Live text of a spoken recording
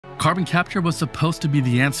Carbon capture was supposed to be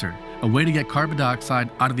the answer, a way to get carbon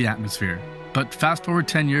dioxide out of the atmosphere. But fast forward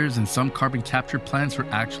 10 years and some carbon capture plants are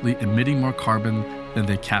actually emitting more carbon than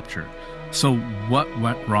they capture. So what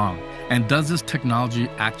went wrong? And does this technology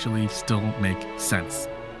actually still make sense?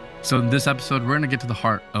 So in this episode, we're going to get to the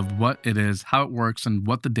heart of what it is, how it works, and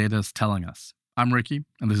what the data is telling us. I'm Ricky,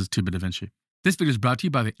 and this is touted by Vinci. This video is brought to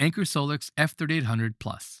you by the Anker Solix F3800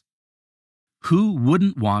 Plus. Who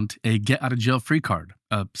wouldn't want a get-out-of-jail-free card,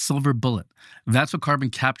 a silver bullet? That's what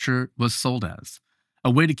carbon capture was sold as.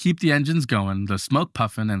 A way to keep the engines going, the smoke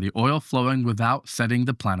puffing, and the oil flowing without setting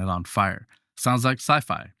the planet on fire. Sounds like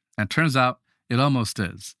sci-fi, and turns out it almost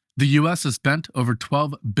is. The U.S. has spent over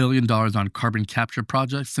 $12 billion on carbon capture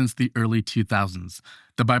projects since the early 2000s.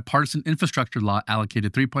 The bipartisan infrastructure law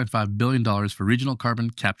allocated $3.5 billion for regional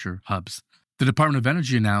carbon capture hubs. The Department of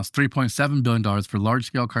Energy announced $3.7 billion for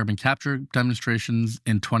large-scale carbon capture demonstrations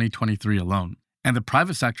in 2023 alone. And the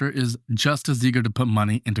private sector is just as eager to put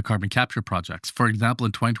money into carbon capture projects. For example,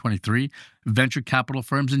 in 2023, venture capital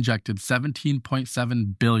firms injected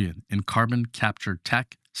 $17.7 billion in carbon capture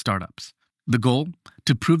tech startups. The goal?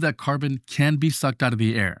 To prove that carbon can be sucked out of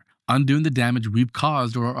the air, undoing the damage we've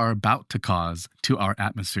caused or are about to cause to our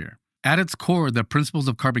atmosphere. At its core, the principles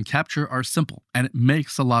of carbon capture are simple, and it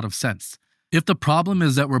makes a lot of sense. If the problem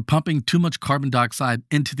is that we're pumping too much carbon dioxide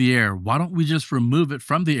into the air, why don't we just remove it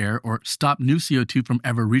from the air or stop new CO2 from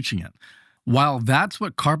ever reaching it? While that's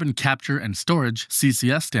what carbon capture and storage,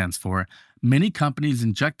 CCS, stands for, many companies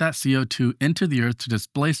inject that CO2 into the earth to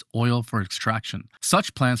displace oil for extraction.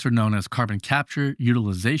 Such plants are known as carbon capture,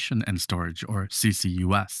 utilization, and storage, or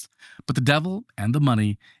CCUS. But the devil and the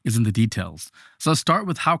money is in the details. So let's start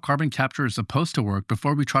with how carbon capture is supposed to work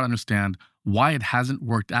before we try to understand why it hasn't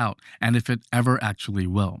worked out and if it ever actually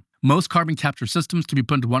will. Most carbon capture systems can be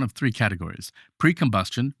put into one of three categories.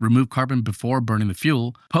 Pre-combustion, remove carbon before burning the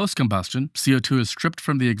fuel. Post-combustion, CO2 is stripped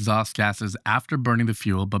from the exhaust gases after burning the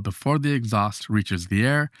fuel but before the exhaust reaches the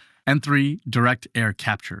air. And 3, direct air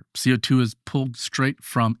capture. CO2 is pulled straight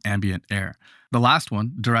from ambient air. The last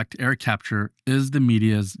one, direct air capture, is the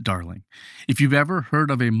media's darling. If you've ever heard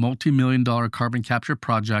of a multi-million-dollar carbon capture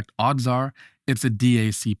project, odds are it's a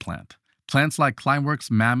DAC plant. Plants like Climeworks,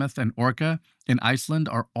 Mammoth, and Orca in Iceland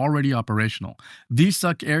are already operational. These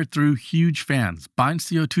suck air through huge fans, bind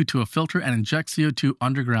CO2 to a filter, and inject CO2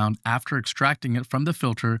 underground after extracting it from the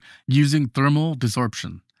filter using thermal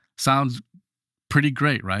desorption. Sounds pretty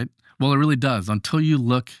great, right? Well, it really does, until you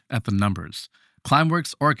look at the numbers.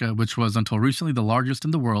 Climeworks Orca, which was until recently the largest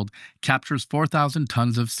in the world, captures 4,000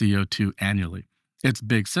 tons of CO2 annually. Its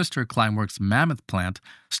big sister, Climeworks Mammoth plant,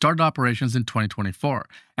 started operations in 2024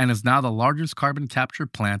 and is now the largest carbon capture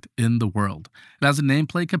plant in the world. It has a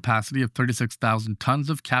nameplate capacity of 36,000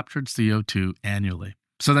 tons of captured CO2 annually.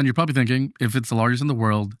 So then you're probably thinking, if it's the largest in the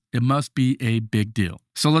world, it must be a big deal.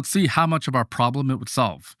 So let's see how much of our problem it would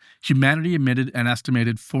solve. Humanity emitted an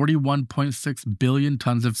estimated 41.6 billion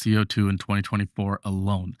tons of CO2 in 2024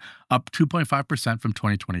 alone, up 2.5% from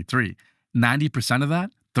 2023. 90% of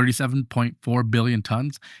that, 37.4 billion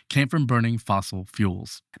tons, came from burning fossil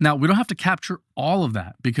fuels. Now, we don't have to capture all of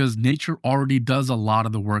that because nature already does a lot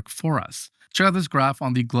of the work for us. Check out this graph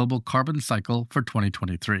on the global carbon cycle for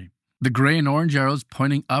 2023. The gray and orange arrows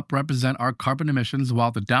pointing up represent our carbon emissions,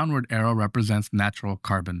 while the downward arrow represents natural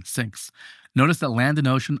carbon sinks. Notice that land and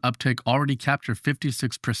ocean uptake already capture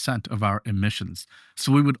 56% of our emissions,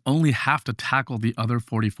 so we would only have to tackle the other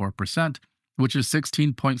 44%, which is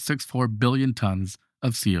 16.64 billion tons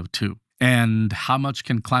of CO2. And how much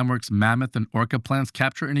can Climeworks Mammoth and Orca plants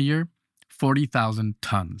capture in a year? 40,000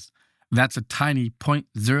 tons. That's a tiny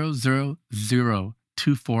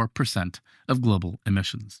 0.00024% of global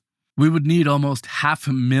emissions. We would need almost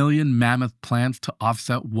 500,000 mammoth plants to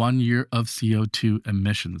offset 1 year of CO2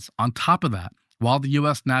 emissions. On top of that, while the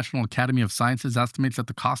U.S. National Academy of Sciences estimates that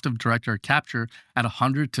the cost of direct air capture at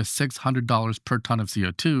 $100 to $600 per ton of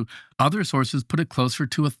CO2, other sources put it closer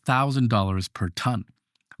to $1,000 per ton.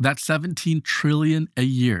 That's $17 trillion a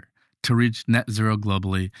year to reach net zero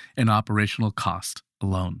globally in operational cost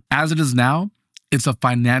alone. As it is now, it's a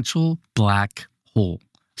financial black hole,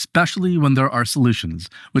 especially when there are solutions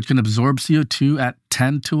which can absorb CO2 at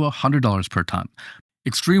 $10 to $100 per ton.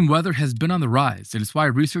 Extreme weather has been on the rise, and it's why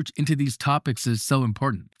research into these topics is so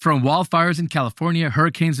important. From wildfires in California,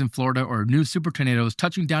 hurricanes in Florida, or new super tornadoes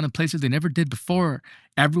touching down in places they never did before,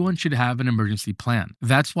 everyone should have an emergency plan.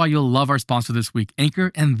 That's why you'll love our sponsor this week,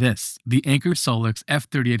 Anker, and this, the Anker Solix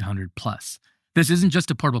F3800 Plus. This isn't just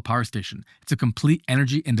a portable power station, it's a complete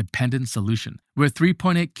energy-independent solution. With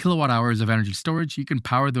 3.8 kilowatt hours of energy storage, you can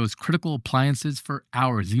power those critical appliances for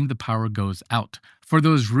hours, even if the power goes out. For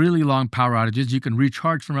those really long power outages, you can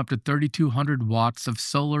recharge from up to 3,200 watts of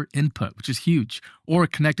solar input, which is huge, or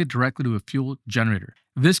connect it directly to a fuel generator.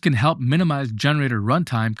 This can help minimize generator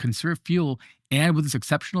runtime, conserve fuel, and with its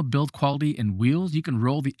exceptional build quality and wheels, you can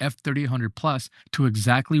roll the F3800 Plus to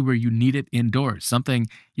exactly where you need it indoors, something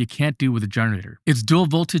you can't do with a generator. Its dual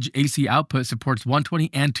voltage AC output supports 120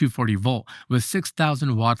 and 240 volt, with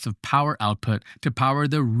 6,000 watts of power output to power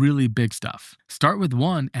the really big stuff. Start with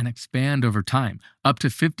one and expand over time, up to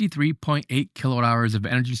 53.8 kilowatt hours of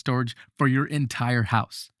energy storage for your entire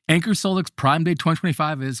house. Anchor Solix Prime Day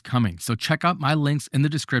 2025 is coming, so check out my links in the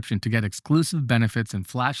description to get exclusive benefits and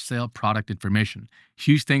flash sale product information.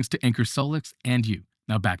 Huge thanks to Anchor Solix and you.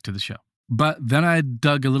 Now back to the show. But then I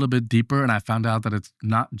dug a little bit deeper and I found out that it's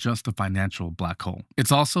not just a financial black hole.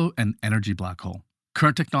 It's also an energy black hole.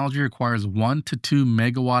 Current technology requires 1 to 2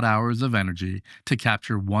 megawatt hours of energy to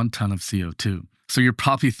capture 1 ton of CO2. So you're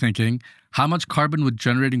probably thinking, how much carbon would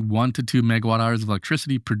generating 1 to 2 megawatt hours of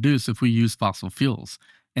electricity produce if we use fossil fuels?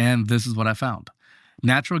 And this is what I found.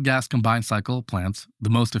 Natural gas combined cycle plants, the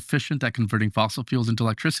most efficient at converting fossil fuels into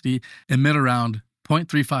electricity, emit around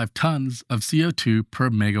 0.35 tons of CO2 per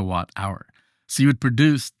megawatt hour. So you would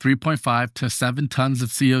produce 3.5 to 7 tons of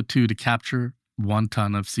CO2 to capture 1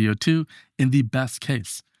 ton of CO2 in the best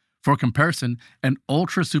case. For comparison, an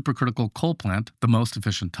ultra supercritical coal plant, the most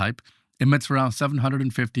efficient type, emits around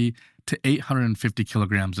 750 to 850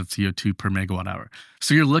 kilograms of CO2 per megawatt hour.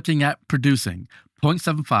 So you're looking at producing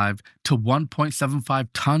 0.75 to 1.75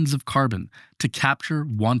 tons of carbon to capture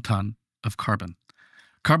 1 ton of carbon.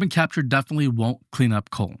 Carbon capture definitely won't clean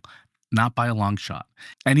up coal, not by a long shot.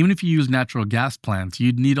 And even if you use natural gas plants,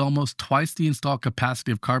 you'd need almost twice the installed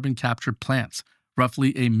capacity of carbon capture plants,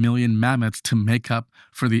 roughly 1 million mammoths, to make up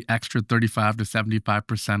for the extra 35 to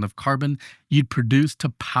 75% of carbon you'd produce to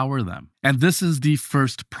power them. And this is the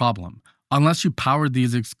first problem. Unless you power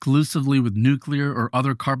these exclusively with nuclear or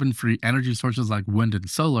other carbon-free energy sources like wind and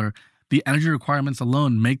solar, the energy requirements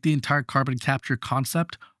alone make the entire carbon capture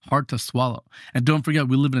concept hard to swallow. And don't forget,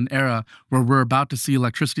 we live in an era where we're about to see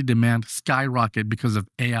electricity demand skyrocket because of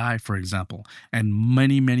AI, for example, and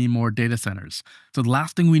many, many more data centers. So the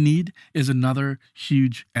last thing we need is another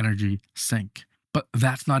huge energy sink. But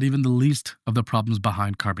that's not even the least of the problems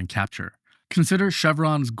behind carbon capture. Consider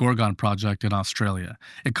Chevron's Gorgon project in Australia.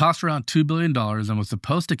 It cost around $2 billion and was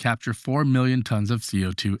supposed to capture 4 million tons of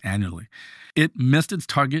CO2 annually. It missed its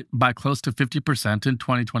target by close to 50% in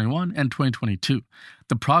 2021 and 2022.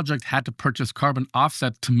 The project had to purchase carbon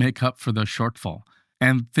offsets to make up for the shortfall,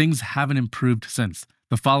 and things haven't improved since.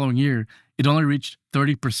 The following year, it only reached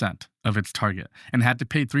 30% of its target and had to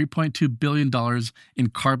pay $3.2 billion in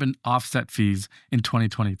carbon offset fees in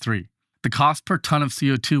 2023. The cost per ton of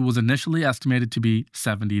CO2 was initially estimated to be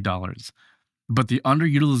 $70, but the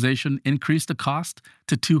underutilization increased the cost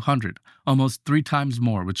to $200, almost 3 times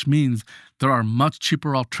more, which means there are much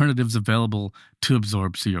cheaper alternatives available to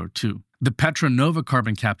absorb CO2. The Petronova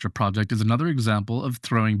carbon capture project is another example of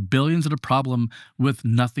throwing billions at a problem with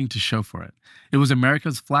nothing to show for it. It was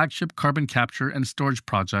America's flagship carbon capture and storage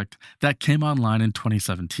project that came online in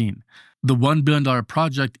 2017. The $1 billion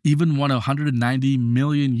project even won a $190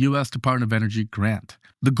 million U.S. Department of Energy grant.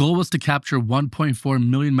 The goal was to capture 1.4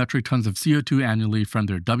 million metric tons of CO2 annually from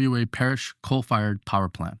their W.A. Parish coal-fired power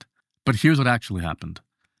plant. But here's what actually happened.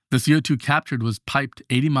 The CO2 captured was piped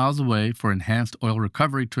 80 miles away for enhanced oil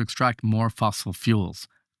recovery to extract more fossil fuels.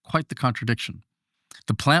 Quite the contradiction.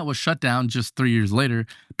 The plant was shut down just 3 years later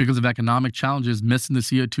because of economic challenges, missing the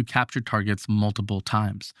CO2 capture targets multiple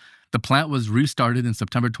times. The plant was restarted in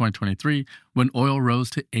September 2023 when oil rose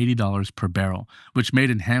to $80 per barrel, which made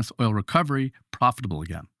enhanced oil recovery profitable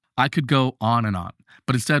again. I could go on,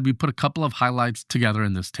 but instead we put a couple of highlights together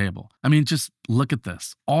in this table. I mean, just look at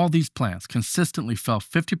this. All these plants consistently fell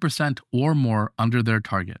 50% or more under their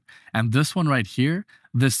target. And this one right here,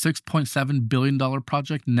 this $6.7 billion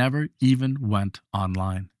project, never even went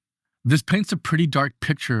online. This paints a pretty dark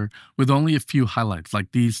picture with only a few highlights,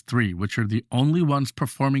 like these 3, which are the only ones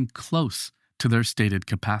performing close to their stated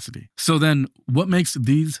capacity. So then, what makes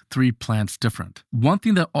these 3 plants different? One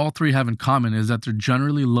thing that all 3 have in common is that they're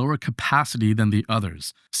generally lower capacity than the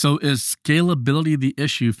others. So is scalability the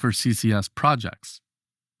issue for CCS projects?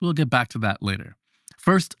 We'll get back to that later.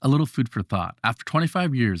 First, a little food for thought. After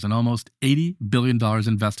 25 years and almost $80 billion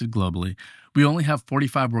invested globally, we only have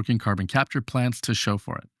 45 working carbon capture plants to show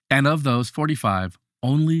for it. And of those 45,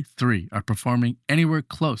 only 3 are performing anywhere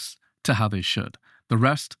close to how they should. The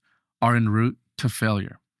rest are en route to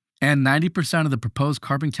failure. And 90% of the proposed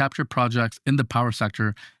carbon capture projects in the power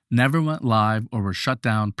sector never went live or were shut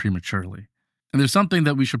down prematurely. And there's something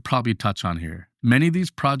that we should probably touch on here. Many of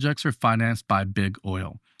these projects are financed by big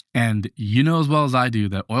oil. And you know as well as I do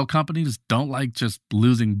that oil companies don't like just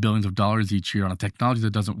losing billions of dollars each year on a technology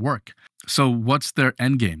that doesn't work. So what's their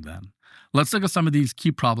end game then? Let's look at some of these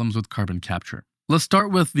key problems with carbon capture. Let's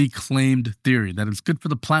start with the claimed theory that it's good for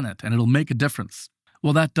the planet and it'll make a difference.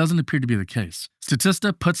 Well, that doesn't appear to be the case.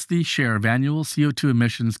 Statista puts the share of annual CO2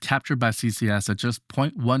 emissions captured by CCS at just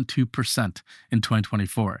 0.12% in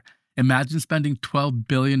 2024. Imagine spending $12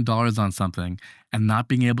 billion on something and not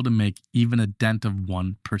being able to make even a dent of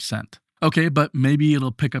 1%. Okay, but maybe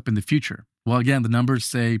it'll pick up in the future. Well, again, the numbers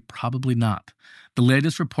say probably not. The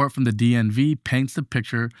latest report from the DNV paints the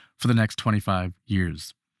picture for the next 25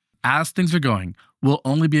 years. As things are going, we'll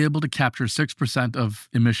only be able to capture 6% of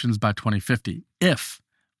emissions by 2050 if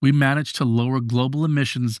we manage to lower global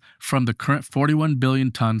emissions from the current 41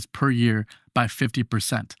 billion tons per year by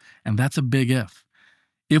 50%. And that's a big if.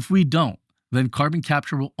 If we don't, then carbon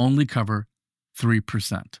capture will only cover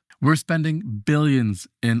 3%. We're spending billions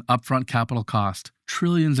in upfront capital cost,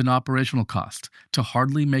 trillions in operational cost to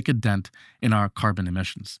hardly make a dent in our carbon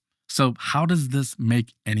emissions. So how does this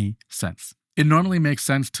make any sense? It normally makes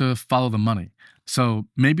sense to follow the money. So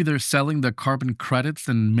maybe they're selling the carbon credits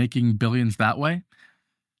and making billions that way?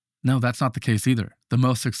 No, that's not the case either. The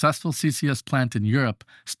most successful CCS plant in Europe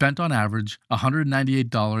spent on average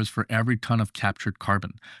 $198 for every ton of captured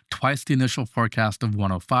carbon, twice the initial forecast of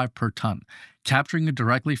 $105 per ton. Capturing it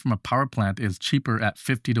directly from a power plant is cheaper at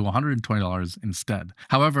 $50 to $120 instead.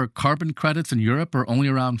 However, carbon credits in Europe are only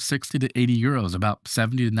around 60 to 80 euros, about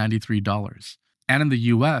 $70 to $93. And in the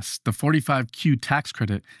US, the 45Q tax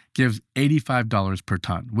credit gives $85 per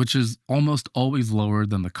ton, which is almost always lower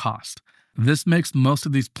than the cost. This makes most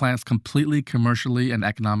of these plants completely commercially and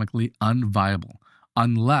economically unviable,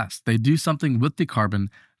 unless they do something with the carbon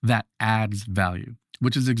that adds value,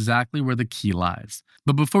 which is exactly where the key lies.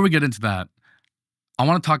 But before we get into that, I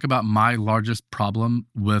want to talk about my largest problem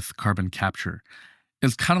with carbon capture.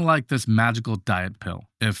 It's kind of like this magical diet pill.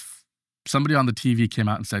 If somebody on the TV came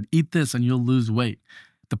out and said, eat this and you'll lose weight,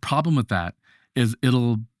 the problem with that is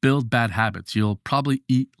it'll build bad habits. You'll probably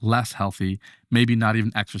eat less healthy, maybe not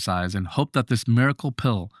even exercise, and hope that this miracle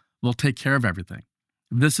pill will take care of everything.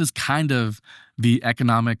 This is kind of the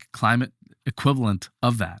economic climate equivalent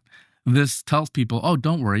of that. This tells people, oh,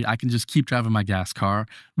 don't worry, I can just keep driving my gas car.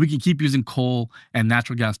 We can keep using coal and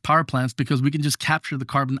natural gas power plants because we can just capture the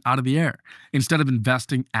carbon out of the air instead of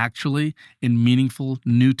investing actually in meaningful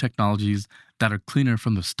new technologies that are cleaner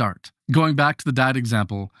from the start. Going back to the diet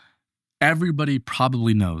example, everybody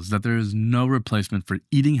probably knows that there is no replacement for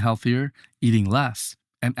eating healthier, eating less,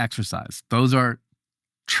 and exercise. Those are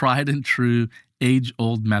tried and true,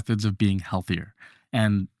 age-old methods of being healthier.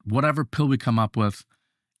 And whatever pill we come up with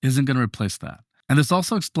isn't going to replace that. And this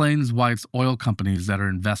also explains why it's oil companies that are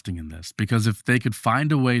investing in this, because if they could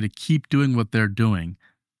find a way to keep doing what they're doing,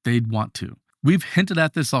 they'd want to. We've hinted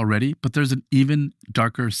at this already, but there's an even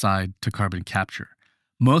darker side to carbon capture.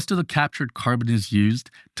 Most of the captured carbon is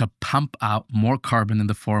used to pump out more carbon in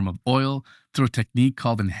the form of oil through a technique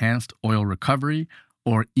called enhanced oil recovery,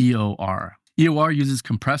 or EOR. EOR uses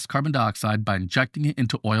compressed carbon dioxide by injecting it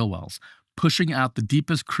into oil wells, pushing out the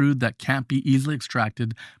deepest crude that can't be easily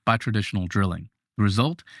extracted by traditional drilling. The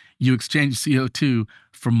result? You exchange CO2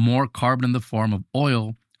 for more carbon in the form of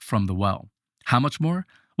oil from the well. How much more?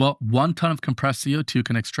 Well, 1 ton of compressed CO2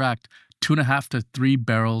 can extract 2.5 to 3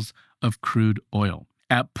 barrels of crude oil.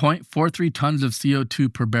 At 0.43 tons of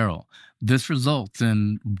CO2 per barrel, this results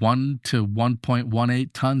in 1 to 1.18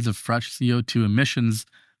 tons of fresh CO2 emissions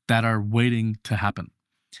that are waiting to happen.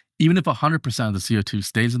 Even if 100% of the CO2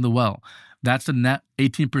 stays in the well, that's a net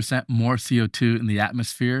 18% more CO2 in the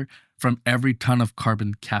atmosphere from every ton of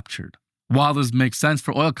carbon captured. While this makes sense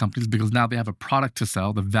for oil companies because now they have a product to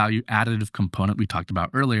sell, the value additive component we talked about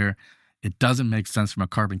earlier, it doesn't make sense from a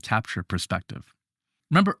carbon capture perspective.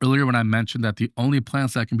 Remember earlier when I mentioned that the only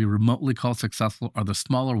plants that can be remotely called successful are the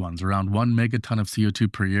smaller ones, around 1 megaton of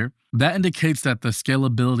CO2 per year? That indicates that the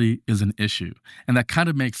scalability is an issue, and that kind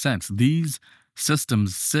of makes sense. These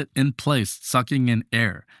systems sit in place sucking in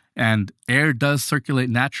air, and air does circulate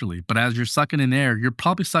naturally, but as you're sucking in air, you're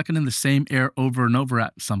probably sucking in the same air over and over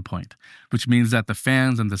at some point, which means that the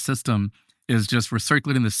fans and the system is just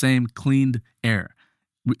recirculating the same cleaned air.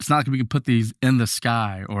 It's not like we can put these in the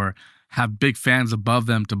sky or have big fans above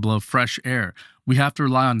them to blow fresh air. We have to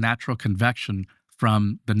rely on natural convection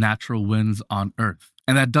from the natural winds on Earth.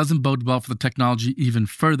 And that doesn't bode well for the technology even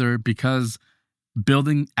further because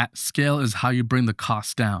building at scale is how you bring the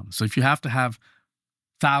cost down. So if you have to have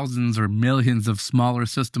thousands or millions of smaller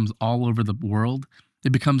systems all over the world,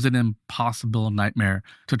 it becomes an impossible nightmare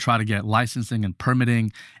to try to get licensing and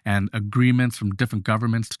permitting and agreements from different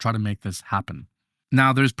governments to try to make this happen.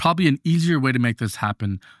 Now, there's probably an easier way to make this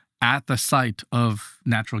happen at the site of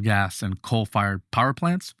natural gas and coal-fired power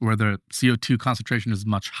plants where the CO2 concentration is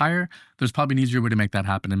much higher. There's probably an easier way to make that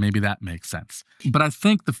happen, and maybe that makes sense. But I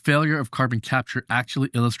think the failure of carbon capture actually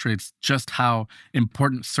illustrates just how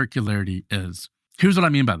important circularity is. Here's what I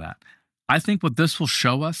mean by that. I think what this will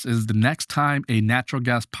show us is the next time a natural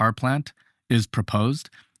gas power plant is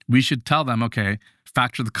proposed, we should tell them, okay,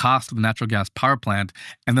 factor the cost of the natural gas power plant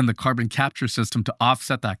and then the carbon capture system to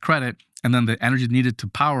offset that credit, and then the energy needed to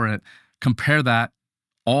power it, compare that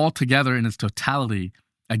all together in its totality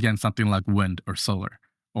against something like wind or solar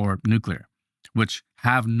or nuclear, which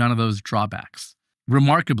have none of those drawbacks.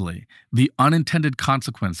 Remarkably, the unintended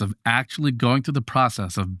consequence of actually going through the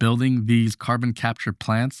process of building these carbon capture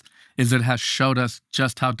plants is it has showed us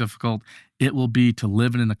just how difficult it will be to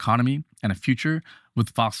live in an economy and a future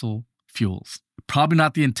with fossil fuels. Probably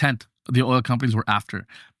not the intent the oil companies were after,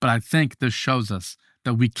 but I think this shows us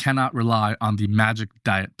that we cannot rely on the magic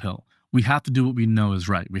diet pill. We have to do what we know is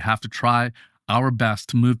right. We have to try our best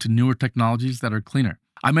to move to newer technologies that are cleaner.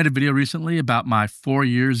 I made a video recently about my 4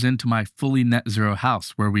 years into my fully net zero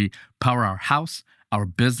house, where we power our house, our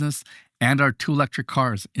business, and our 2 electric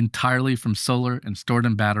cars entirely from solar and stored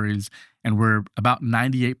in batteries, and we're about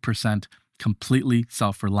 98% completely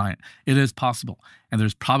self-reliant. It is possible, and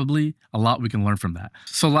there's probably a lot we can learn from that.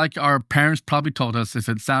 So like our parents probably told us, if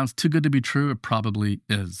it sounds too good to be true, it probably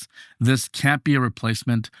is. This can't be a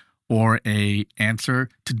replacement or an answer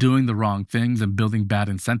to doing the wrong things and building bad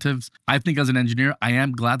incentives. I think as an engineer, I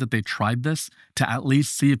am glad that they tried this to at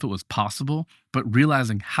least see if it was possible, but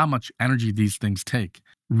realizing how much energy these things take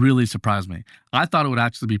really surprised me. I thought it would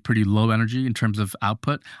actually be pretty low energy in terms of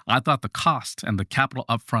output. I thought the cost and the capital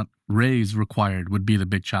upfront raise required would be the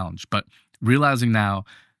big challenge. But realizing now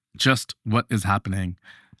just what is happening,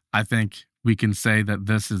 I think we can say that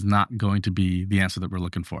this is not going to be the answer that we're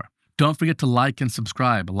looking for. Don't forget to like and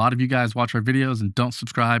subscribe. A lot of you guys watch our videos and don't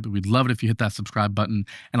subscribe. We'd love it if you hit that subscribe button.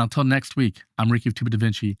 And until next week, I'm Ricky of Touted Da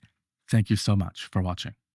Vinci. Thank you so much for watching.